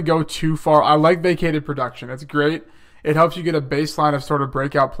don't want to go too far. I like vacated production. It's great. It helps you get a baseline of sort of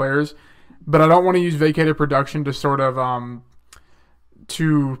breakout players, but I don't want to use vacated production to sort of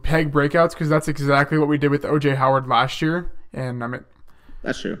to peg breakouts because that's exactly what we did with O.J. Howard last year. And I mean,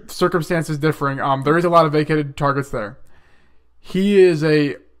 that's true. Circumstances differing. There is a lot of vacated targets there. He is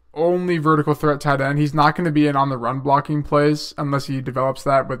a only vertical threat tight end. He's not going to be in on the run blocking plays unless he develops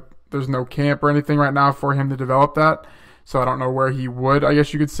that, but there's no camp or anything right now for him to develop that. So I don't know where he would, I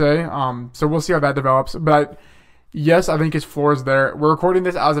guess you could say. So we'll see how that develops. But Yes, I think his floor is there. We're recording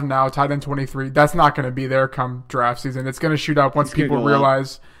this as of now, tight end 23. That's not going to be there come draft season. It's going to shoot up once people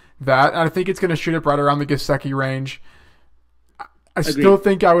realize that. And I think it's going to shoot up right around the Gesicki range. I still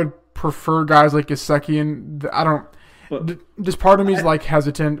think I would prefer guys like Gesicki, and I don't. Just part of me is like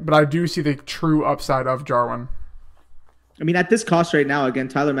hesitant, but I do see the true upside of Jarwin. I mean, at this cost right now, again,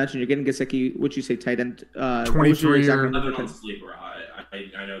 Tyler mentioned you're getting Gesicki. Would you say tight end 23 or another non-sleeper?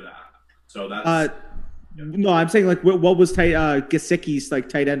 I know that. So that's. No, I'm saying like what was Gesicki's like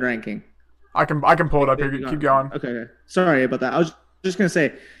tight end ranking? I can pull it up here. Keep going. Okay. Sorry about that. I was just gonna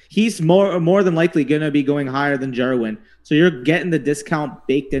say he's more than likely gonna be going higher than Jarwin. So you're getting the discount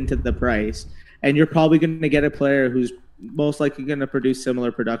baked into the price, and you're probably gonna get a player who's most likely gonna produce similar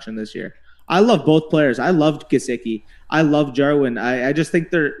production this year. I love both players. I loved Gesicki. I love Jarwin. I just think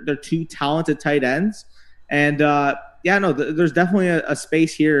they're two talented tight ends, and there's definitely a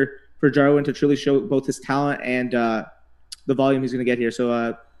space here for Jarwin to truly show both his talent and the volume he's going to get here.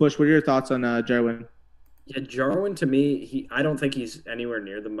 So, Bush, what are your thoughts on Jarwin? Yeah, Jarwin to me, I don't think he's anywhere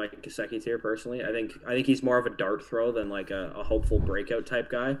near the Mike Gesicki tier personally. I think he's more of a dart throw than like a hopeful breakout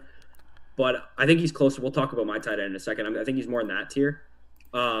type guy. But I think he's closer. We'll talk about my tight end in a second. I think he's more in that tier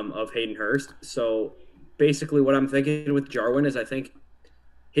of Hayden Hurst. So basically, what I'm thinking with Jarwin is I think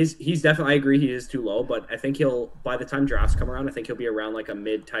he's definitely, I agree he is too low, but I think by the time drafts come around, I think he'll be around like a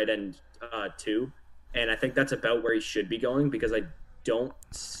mid tight end 2. And I think that's about where he should be going because I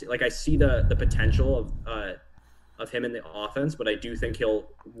see the potential of him in the offense, but I do think he'll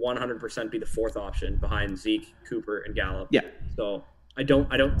 100% be the 4th option behind Zeke, Cooper, and Gallup. Yeah. So I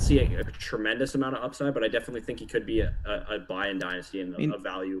don't see a tremendous amount of upside, but I definitely think he could be a buy in Dynasty and a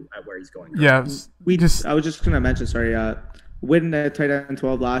value at where he's going. Yeah. I was just going to mention, Witten at tight end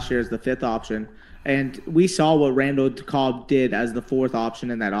 12 last year is the 5th option. And we saw what Randall Cobb did as the 4th option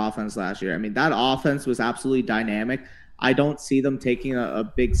in that offense last year. I mean, that offense was absolutely dynamic. I don't see them taking a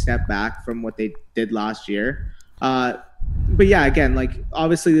big step back from what they did last year. But yeah, again, like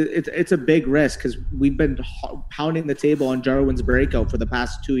obviously it's a big risk because we've been pounding the table on Jarwin's breakout for the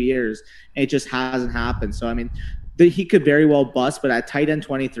past 2 years. And it just hasn't happened. So, I mean, he could very well bust, but at tight end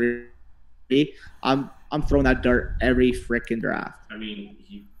 23, I'm throwing that dart every freaking draft. I mean,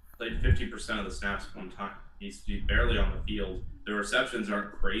 he played 50% of the snaps one time. He's barely on the field. The receptions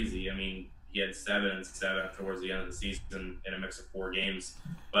aren't crazy. I mean, he had 7 and 7 towards the end of the season in a mix of 4 games.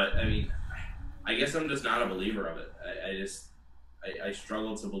 But, I mean, I guess I'm just not a believer of it. I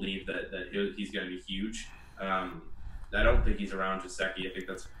struggle to believe that he's going to be huge. I don't think he's around Gesicki. I think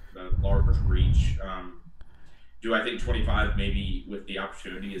that's a large reach. Do I think 25 maybe with the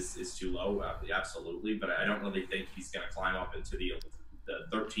opportunity is too low? Absolutely, but I don't really think he's going to climb up into the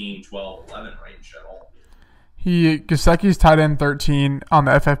 13, 12, 11 range at all. Gesicki's tight end 13 on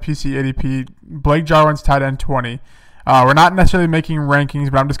the FFPC ADP. Blake Jarwin's tight end 20. We're not necessarily making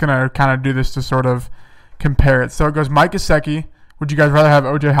rankings, but I'm just going to kind of do this to sort of compare it. So it goes Mike Gesicki. Would you guys rather have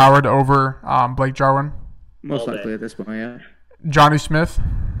O.J. Howard over Blake Jarwin? Most likely at this point, yeah. Johnny Smith?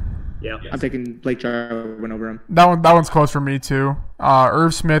 Yeah, I'm taking Blake Jarwin over him. That one's close for me too.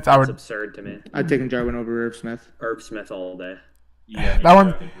 Irv Smith, That's absurd to me. I'd taken Jarwin over Irv Smith. Irv Smith all day. Yeah,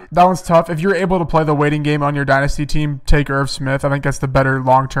 that one's tough. If you're able to play the waiting game on your dynasty team, take Irv Smith. I think that's the better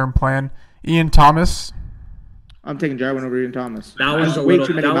long-term plan. Ian Thomas. I'm taking Jarwin over Ian Thomas. That one's a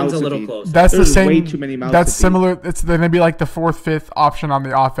little close. That's There's the same. Way too many mouths. That's similar. It's going to be like the 4th, 5th option on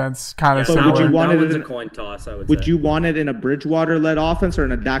the offense, kind of. So similar. would you want that it one's in a coin toss? I would. Would say. you want it in a Bridgewater-led offense or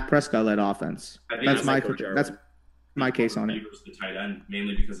in a Dak Prescott-led offense? That's my case on it. The tight end,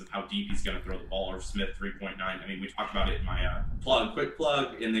 mainly because of how deep he's going to throw the ball. Irv Smith 3.9. I mean, we talked about it in my quick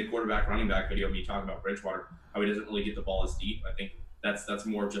plug in the quarterback running back video. Me talking about Bridgewater, how he doesn't really get the ball as deep. I think that's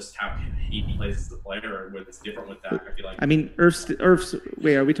more just how he plays as a player. Where it's different with that. I feel like. I mean,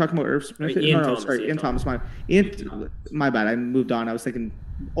 wait, are we talking about Irv Smith? Ian Thomas. My bad. I moved on. I was thinking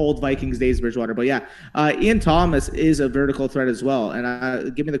old Vikings days Bridgewater, but yeah, Ian Thomas is a vertical threat as well,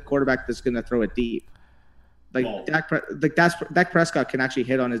 and give me the quarterback that's going to throw it deep. Dak Prescott can actually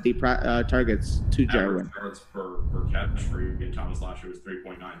hit on his deep targets to Jarwin. Yards per catch for Ian Thomas last year was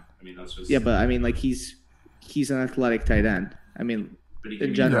 3.9. I mean, that's just but I mean, like he's an athletic tight end. I mean,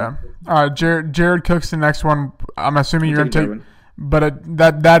 in general. Yeah. All right, Jared Cook's the next one. I'm assuming you're going to take, but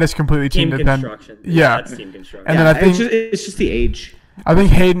that is completely team dependent. Construction. Yeah, that's team construction. And then I think it's just the age. I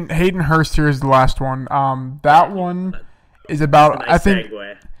think Hayden Hurst here is the last one. That one is about. Nice I think.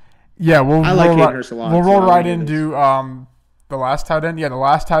 segue. Yeah, I like Hayden Hurst a lot. We'll roll right into the last tight end. Yeah, the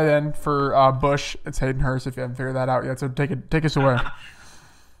last tight end for Bush. It's Hayden Hurst. If you haven't figured that out yet, so take us away.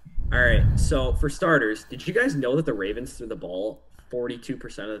 All right. So for starters, did you guys know that the Ravens threw the ball 42%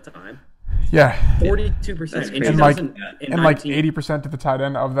 of the time? Yeah. 42%. And And like 19. 80% to the tight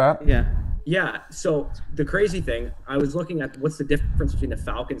end of that. Yeah. Yeah. So the crazy thing, I was looking at what's the difference between the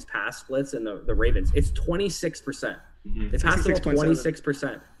Falcons pass splits and the Ravens. It's 26%. They pass the ball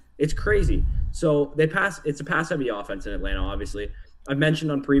 26%. It's crazy. So it's a pass heavy offense in Atlanta, obviously. I've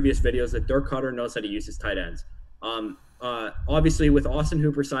mentioned on previous videos that Dirk Cutter knows how to use his tight ends. Obviously, with Austin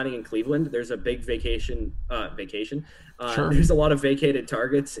Hooper signing in Cleveland, there's a big vacation. Sure. There's a lot of vacated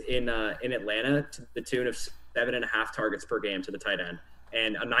targets in Atlanta to the tune of 7.5 targets per game to the tight end,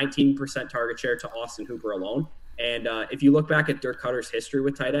 and a 19% target share to Austin Hooper alone. And if you look back at Dirk Cutter's history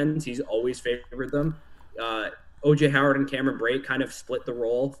with tight ends, he's always favored them. O.J. Howard and Cameron Brate kind of split the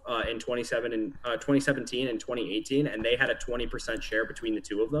role in 2017 and 2018, and they had a 20% share between the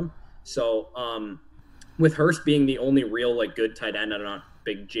two of them. So with Hurst being the only real good tight end, I'm not a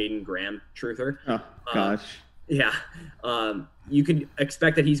big Jaden Graham truther. Oh gosh. Yeah, you can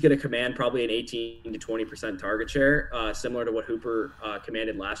expect that he's going to command probably an 18 to 20% target share, similar to what Hooper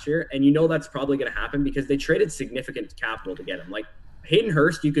commanded last year. And that's probably going to happen because they traded significant capital to get him. Like Hayden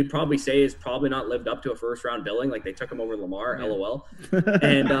Hurst, you could probably say is probably not lived up to a first round billing. Like they took him over Lamar, LOL.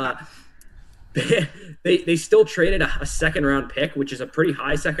 And they still traded a second round pick, which is a pretty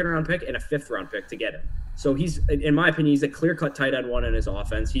high second round pick, and a fifth round pick to get him. So he's, in my opinion, he's a clear cut tight end one in his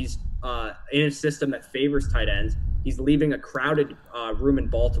offense. He's in a system that favors tight ends. He's leaving a crowded room in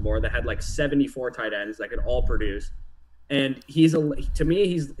Baltimore that had 74 tight ends that could all produce. And he's a late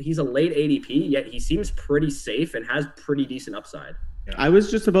ADP, yet he seems pretty safe and has pretty decent upside. I was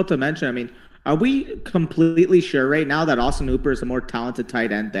just about to mention, are we completely sure right now that Austin Hooper is a more talented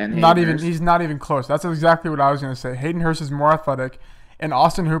tight end than Hayden Hurst? He's not even close. That's exactly what I was going to say. Hayden Hurst is more athletic, and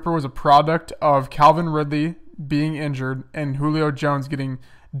Austin Hooper was a product of Calvin Ridley being injured and Julio Jones getting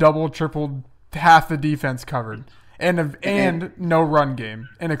double, triple, half the defense covered, and no run game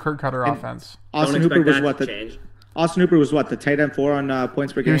in a Kirk Cutter offense. Austin Hooper was what the tight end 4 on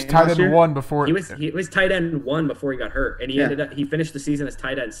points per game. He was tight end 1 before. He was tight end 1 before he got hurt, and he finished the season as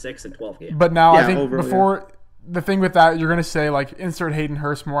tight end 6 in 12 games. But now I think the thing with that, you're going to say insert Hayden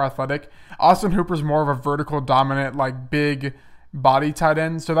Hurst more athletic. Austin Hooper's more of a vertical dominant big body tight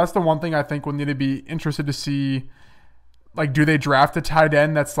end. So that's the one thing I think we'll need to be interested to see. Do they draft a tight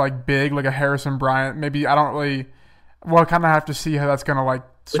end that's big, like a Harrison Bryant? Maybe I don't really. Well, kind of have to see how that's going to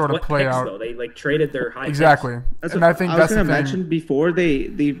sort of play picks, out. Though? They traded their high exactly. Picks. And I think that's the thing. Mention before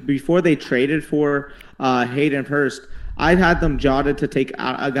they traded for Hayden Hurst, I'd had them jotted to take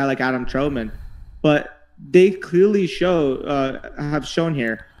a guy like Adam Troutman, but they clearly have shown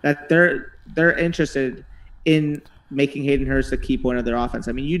here that they're interested in making Hayden Hurst a key point of their offense.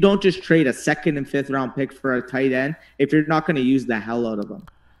 I mean, you don't just trade a 2nd and 5th round pick for a tight end if you're not going to use the hell out of them.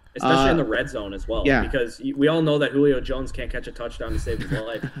 Especially in the red zone as well. Yeah. Because we all know that Julio Jones can't catch a touchdown to save his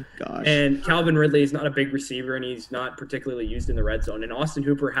life. Gosh. And Calvin Ridley is not a big receiver, and he's not particularly used in the red zone. And Austin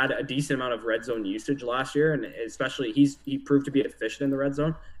Hooper had a decent amount of red zone usage last year, and especially he proved to be efficient in the red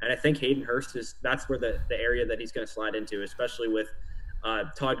zone. And I think Hayden Hurst that's where the area that he's going to slide into, especially with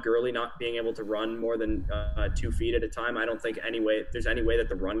Todd Gurley not being able to run more than 2 feet at a time. I don't think there's any way that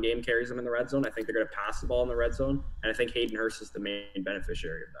the run game carries them in the red zone. I think they're going to pass the ball in the red zone, and I think Hayden Hurst is the main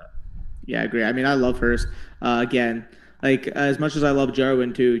beneficiary of that. Yeah, I agree. I mean, I love Hurst. Again, as much as I love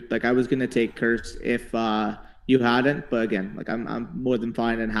Jarwin too, I was going to take Hurst if you hadn't. But again, I'm more than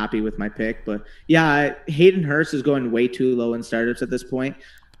fine and happy with my pick. But yeah, Hayden Hurst is going way too low in startups at this point.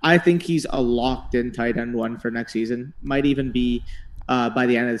 I think he's a locked-in tight end 1 for next season. Might even be by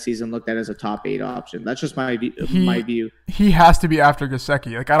the end of the season looked at as a top 8 option. That's just my view. He has to be after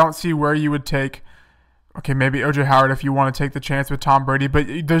Gesicki. I don't see where you would take. Okay, maybe O.J. Howard if you want to take the chance with Tom Brady, but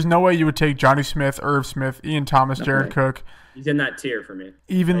there's no way you would take Johnny Smith, Irv Smith, Ian Thomas, Jared Cook. He's in that tier for me.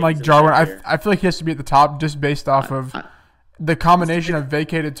 Even Jarwin, I feel like he has to be at the top just based off of the combination of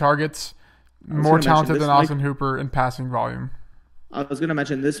vacated targets, more talented than Austin Hooper in passing volume. I was going to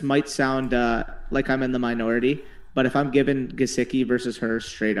mention this might sound like I'm in the minority, but if I'm given Gesicki versus Hurst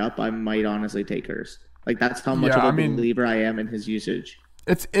straight up, I might honestly take Hurst. That's how much of a believer I am in his usage.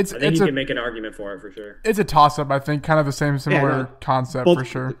 I think you can make an argument for it for sure. It's a toss-up, I think, kind of the similar concept for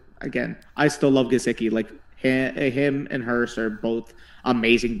sure. Again, I still love Gesicki. Him and Hurst are both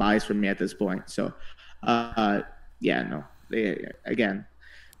amazing buys for me at this point. So, again,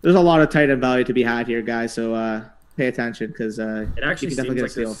 there's a lot of tight end value to be had here, guys. So pay attention because it actually seems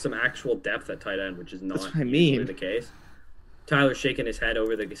like there's some actual depth at tight end, which is not usually the case. Tyler's shaking his head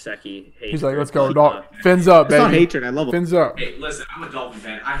over the Gesicki hate. He's like, let's go. Fins up, baby. It's not hatred. I love it. Fins up. Hey, listen, I'm a Dolphin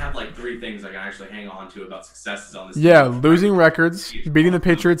fan. I have 3 things I can actually hang on to about successes on this team. Yeah, losing records, beating the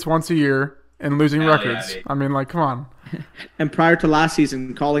Patriots once a year, and losing Hell yeah, records. baby. I mean, like, come on. And prior to last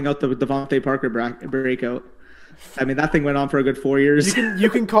season, calling out the Devontae Parker breakout. I mean, that thing went on for a good 4 years. You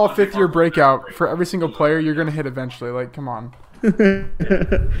can call fifth-year breakout for every single player you're going to hit eventually. Like, come on. Josh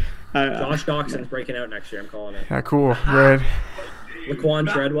Doxson's breaking out next year. I'm calling it. Yeah, cool. Right.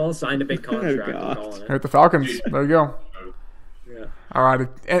 Laquan Treadwell signed a big contract. I'm God. calling it. Here at the Falcons. There you go. Yeah. All right.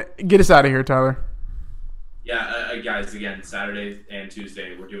 Get us out of here, Tyler. Yeah, guys, again, Saturday and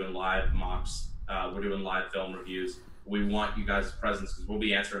Tuesday, we're doing live mocks. We're doing live film reviews. We want you guys' presence because we'll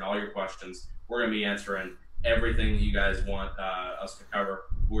be answering all your questions. We're going to be answering everything that you guys want us to cover.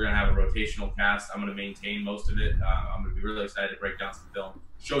 We're going to have a rotational cast. I'm going to maintain most of it. I'm going to be really excited to break down some film,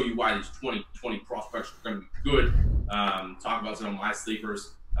 show you why these 2020 prospects are going to be good, talk about some of my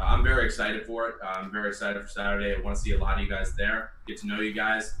sleepers. I'm very excited for it. I'm very excited for Saturday. I want to see a lot of you guys there, get to know you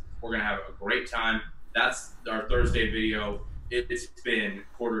guys. We're going to have a great time. That's our Thursday video. It's been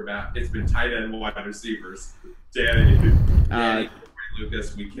quarterback. It's been tight end, wide receivers. Danny,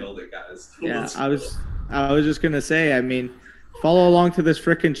 Lucas, we killed it, guys. Yeah, I was just gonna say. I mean, follow along to this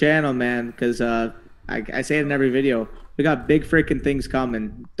freaking channel, man, because I say it in every video. We got big freaking things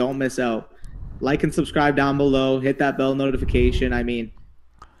coming. Don't miss out. Like and subscribe down below. Hit that bell notification. I mean,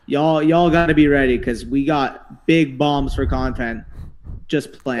 y'all got to be ready because we got big bombs for content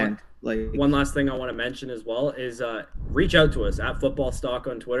just planned. Like one last thing I want to mention as well is reach out to us at Football Stock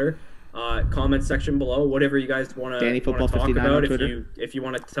on Twitter. Comment section below, whatever you guys want to talk about. If you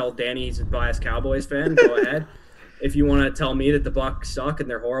want to tell Danny he's a biased Cowboys fan, go ahead. If you want to tell me that the Bucs suck and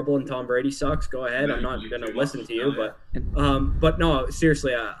they're horrible and Tom Brady sucks, go ahead. I'm not going to listen to you, but no,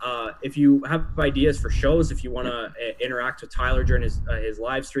 seriously, if you have ideas for shows, if you want to interact with Tyler during his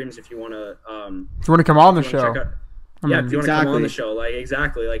live streams, if you want to come on the show. If you want to come on the show,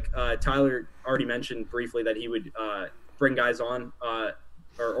 like Tyler already mentioned briefly that he would bring guys on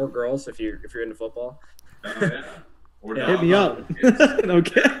or girls if you're into football. Hit me up.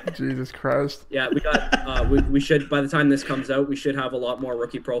 Okay. Jesus Christ. Yeah, we got we should, by the time this comes out, we should have a lot more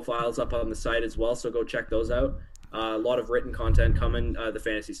rookie profiles up on the site as well. So go check those out. A lot of written content coming.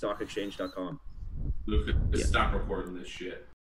 TheFantasyStockExchange.com. Lucas, stop recording this shit.